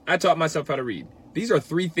I taught myself how to read. These are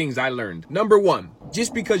 3 things I learned. Number 1,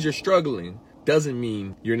 just because you're struggling doesn't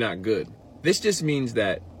mean you're not good. This just means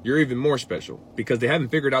that you're even more special because they haven't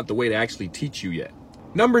figured out the way to actually teach you yet.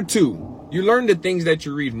 Number 2, you learn the things that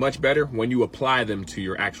you read much better when you apply them to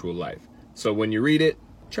your actual life. So when you read it,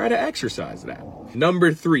 try to exercise that.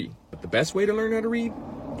 Number 3, the best way to learn how to read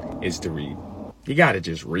is to read. You gotta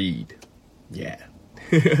just read. Yeah.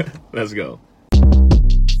 Let's go.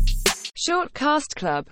 Shortcast Club.